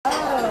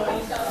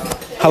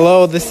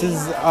Hello, this is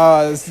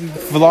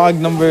vlog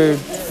number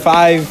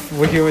 5.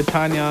 We're here with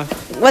Tanya.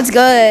 What's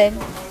good?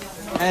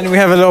 And we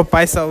have a little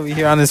paisa over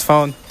here on his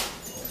phone.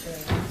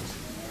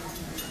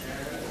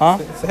 Huh?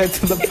 Say it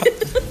to the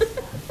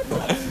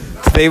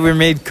Today we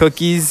made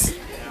cookies.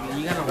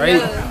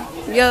 Right?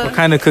 Yo. What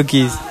kind of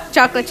cookies?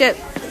 Chocolate chip.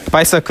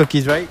 Paisa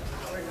cookies, right?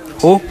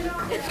 Who?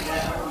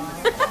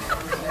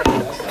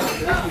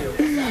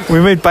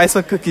 We made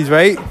paisa cookies,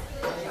 right?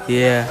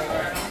 Yeah.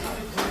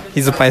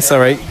 He's a paisa,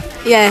 right?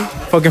 Yeah.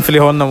 Fucking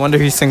Filihon, no wonder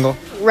he's single.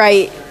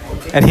 Right.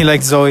 And he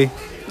likes Zoe.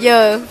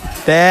 Yo.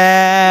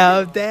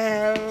 Damn.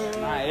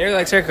 Nah, Eric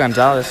likes Eric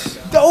Gonzalez.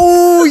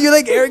 Oh, you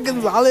like Eric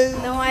Gonzalez?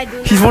 No, I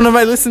do. He's one of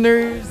my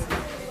listeners.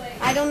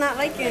 I do not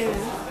like him.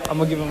 I'm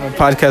gonna give him a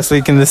podcast so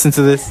he can listen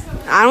to this.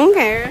 I don't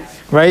care.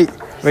 Right?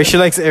 Right? She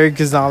likes Eric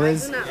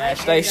Gonzalez.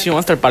 Yeah, she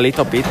wants her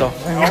palito pito.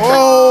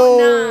 Oh!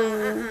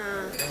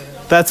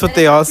 That's what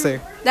they all say.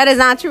 That is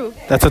not true.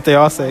 That's what they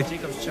all say.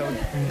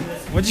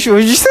 What'd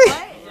you say?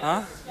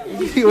 Huh?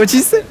 What'd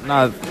you say?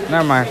 No,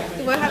 never mind.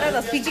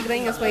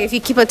 If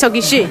you keep on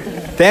talking shit.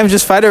 Damn,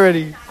 just fight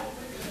already.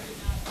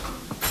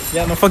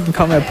 Yeah, no fucking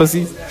comment,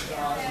 pussies.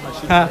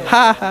 Ha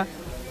ha ha.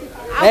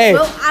 Hey.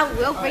 I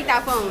will break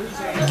that phone.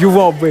 You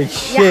won't break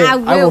shit. Yeah, I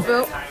will,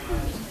 bro.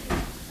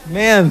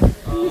 Man,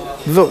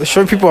 look,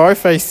 short people are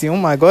feisty. Oh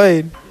my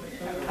god.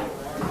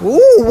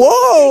 Ooh,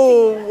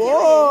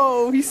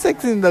 whoa. He's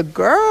sexing the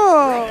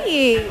girl.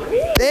 Hey.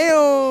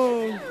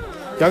 Damn.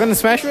 Y'all gonna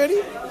smash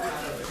already?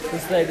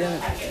 Just like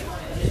that.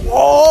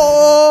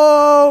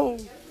 Whoa.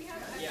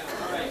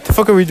 The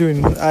fuck are we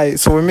doing? Alright,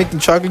 so we're making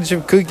chocolate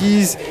chip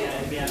cookies.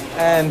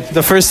 And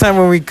the first time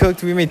when we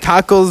cooked, we made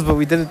tacos, but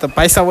we did it the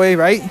paisa way,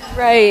 right?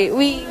 Right.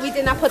 We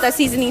did not put that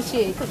seasoning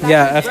shit.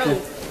 Yeah, after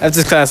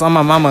this class, on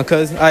my mama,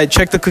 cuz. Alright,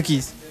 check the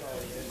cookies.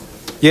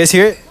 You guys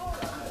hear it?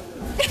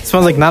 It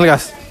smells like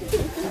nalgas.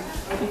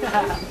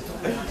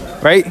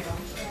 Right?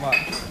 What?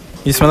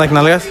 You smell like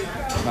nalgas?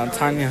 No,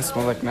 Tanya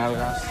smells like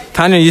nalgas.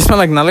 Tanya, you smell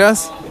like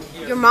nalgas?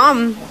 Your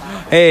mom.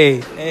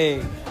 Hey.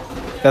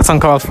 That's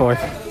uncalled for.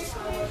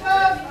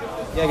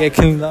 Yeah, get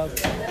cleaned up.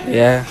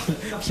 Yeah.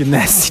 You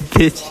nasty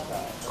bitch.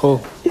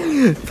 Cool.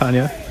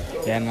 Tanya.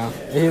 Yeah, no.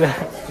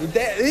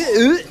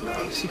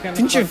 She kind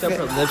Didn't of you fucked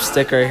up her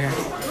lipstick right here.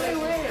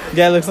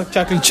 Yeah, it looks like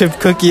chocolate chip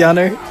cookie on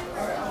her.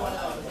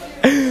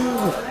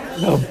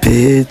 No,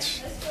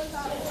 bitch.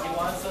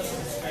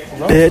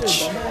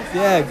 Bitch.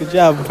 Yeah, good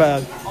job, I'm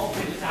proud.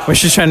 When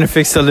she's trying to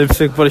fix her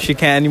lipstick, but she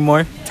can't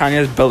anymore.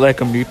 Tanya's built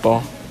like a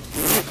meatball.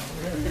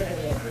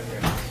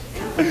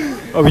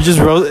 Oh, we just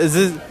roast. Is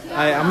this?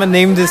 I'm gonna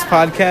name this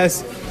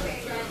podcast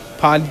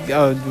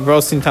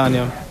Roasting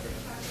Tanya.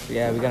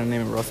 Yeah, we gotta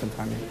name it Roast and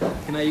Tanya.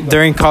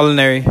 During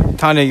culinary.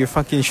 Tanya, you're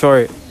fucking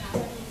short.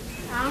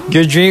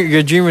 Your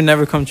dream will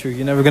never come true.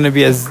 You're never gonna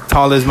be as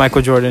tall as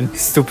Michael Jordan.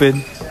 Stupid.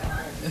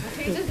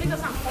 Just because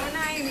I'm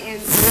 4'9"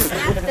 and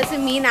that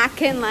doesn't mean I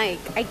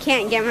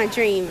can't get my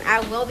dream.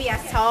 I will be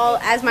as tall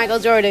as Michael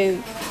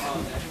Jordan.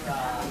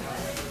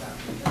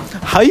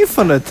 How you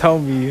finna tell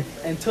me?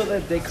 Until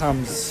that day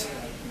comes,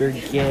 you're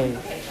gay.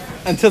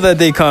 Until that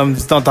day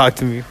comes, don't talk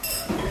to me.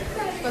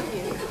 Fuck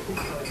you.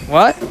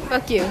 What?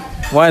 Fuck you.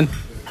 When?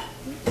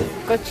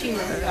 Cochino.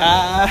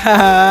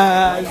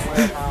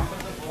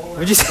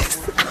 What'd you say?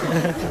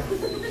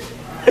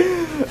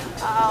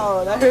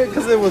 Oh, that hurt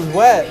because it was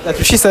wet. That's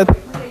what she said.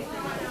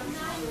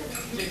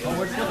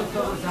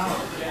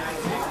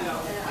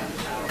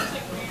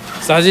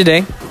 So how's your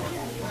day?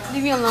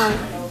 Leave me alone.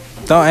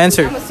 Don't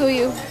answer. I'm gonna sue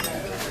you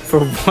For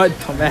what,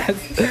 dumbass?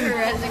 for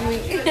harassing me.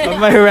 Why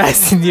am I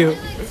harassing you?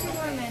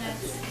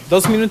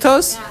 Dos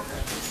minutos?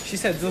 She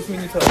said dos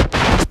minutos.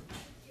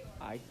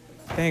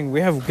 Dang,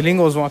 we have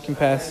gringos walking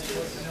past.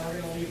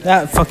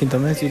 That fucking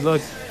dumbass, you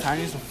look.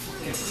 Tanya's a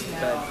fucking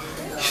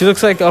stud. She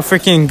looks like a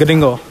freaking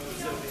gringo.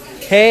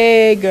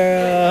 Hey,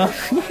 girl.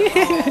 You're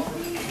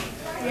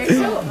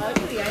so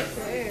ugly, I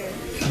swear.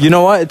 You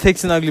know what? It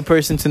takes an ugly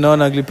person to know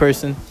an ugly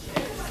person.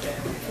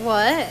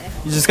 What?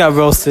 You just got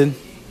roasted.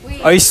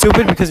 Wait. Are you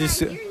stupid because you're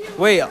stupid?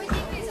 Wait.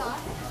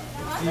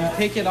 Do you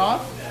take it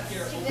off?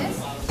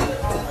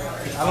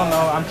 I don't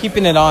know. I'm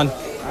keeping it on.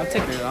 I'm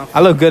taking it off.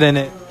 I look good in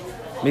it.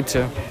 Me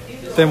too.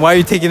 Then why are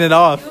you taking it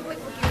off?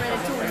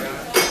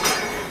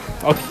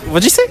 Okay.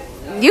 What'd you say?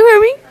 You heard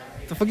me?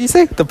 The fuck you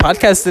say? The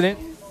podcast didn't.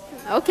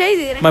 Okay,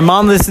 then. My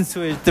mom listens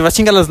to it. Te va a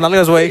chingar las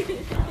nalgas, güey.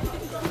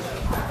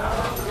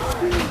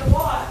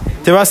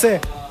 Te va a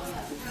hacer.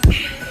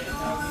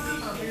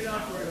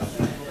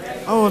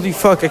 Holy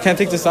fuck, I can't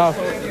take this off.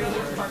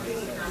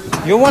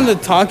 You want to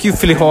talk, you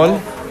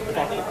frijol?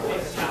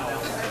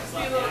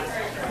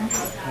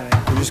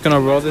 We're just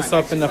gonna roll this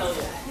up in the...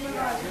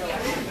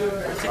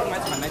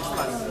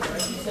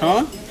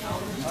 Huh?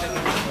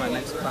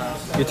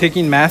 You're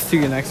taking math to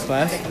your next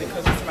class?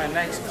 Because it's my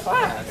next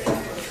class.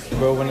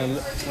 Bro, when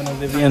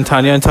Olivia and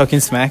Tanya are talking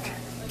smack.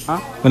 Huh?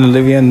 When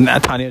Olivia and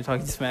Tanya are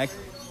talking smack.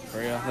 For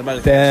real. They're about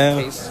to Damn.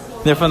 catch a case.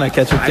 They're gonna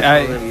catch a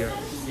case.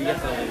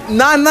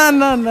 No.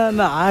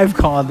 I've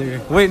called her.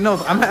 Wait, no.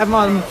 I'm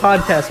on the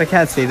podcast. I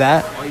can't say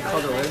that. Oh, you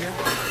called Olivia?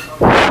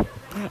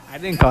 I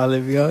didn't call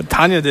it, yo.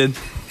 Tanya did.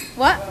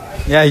 What?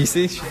 Yeah, you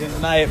see? She didn't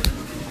deny it.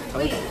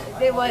 Wait,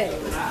 they what?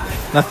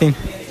 Nothing.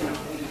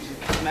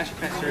 Smash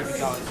pass Eric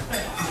Gonzalez.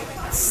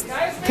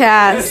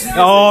 Pass.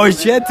 Oh,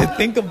 she had to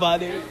think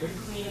about it.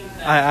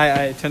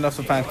 I turned off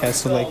the podcast,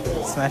 so like,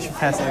 smash or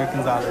pass Eric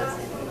Gonzalez.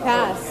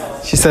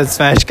 Pass. She said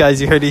smash, guys.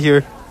 You heard it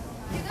here.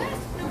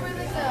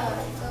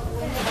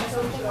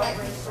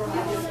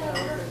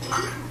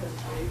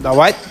 The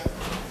what?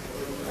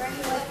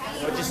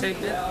 What'd you say,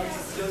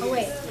 bitch? Oh,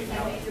 wait.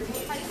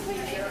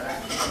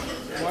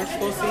 You weren't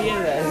supposed to hear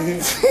that.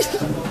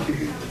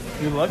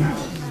 You lucky.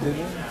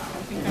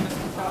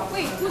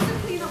 Wait, who's the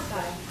cleanup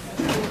guy?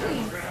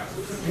 Clean.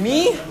 Me?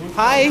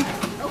 Hi.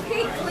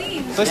 Okay,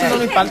 clean. Especially on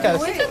the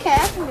podcast. It's okay,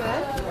 I'm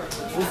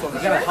good. You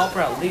gotta help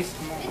her at least.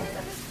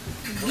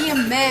 Be a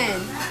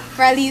man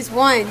for at least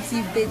once,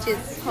 you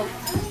bitches. Hope.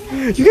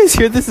 You guys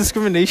hear this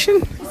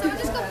discrimination? So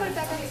just go put it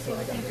back on the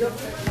table.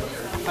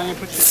 Tanya,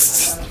 put your...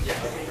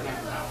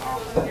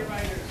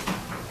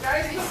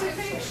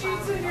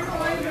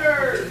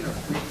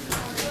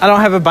 I don't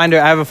have a binder.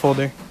 I have a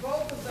folder.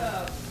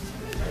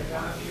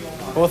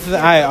 Both of them.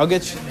 Alright, I'll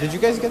get you. Did you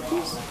guys get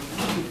these?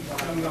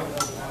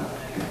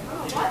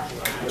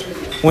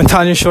 When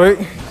Tanya's short?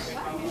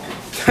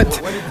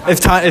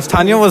 if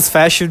Tanya was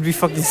fast, she would be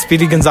fucking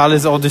Speedy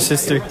Gonzalez's older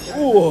sister.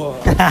 Little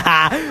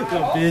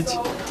bitch.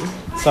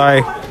 Sorry.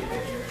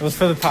 It was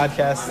for the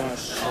podcast.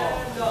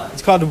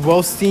 It's called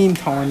Roasting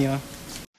Tanya.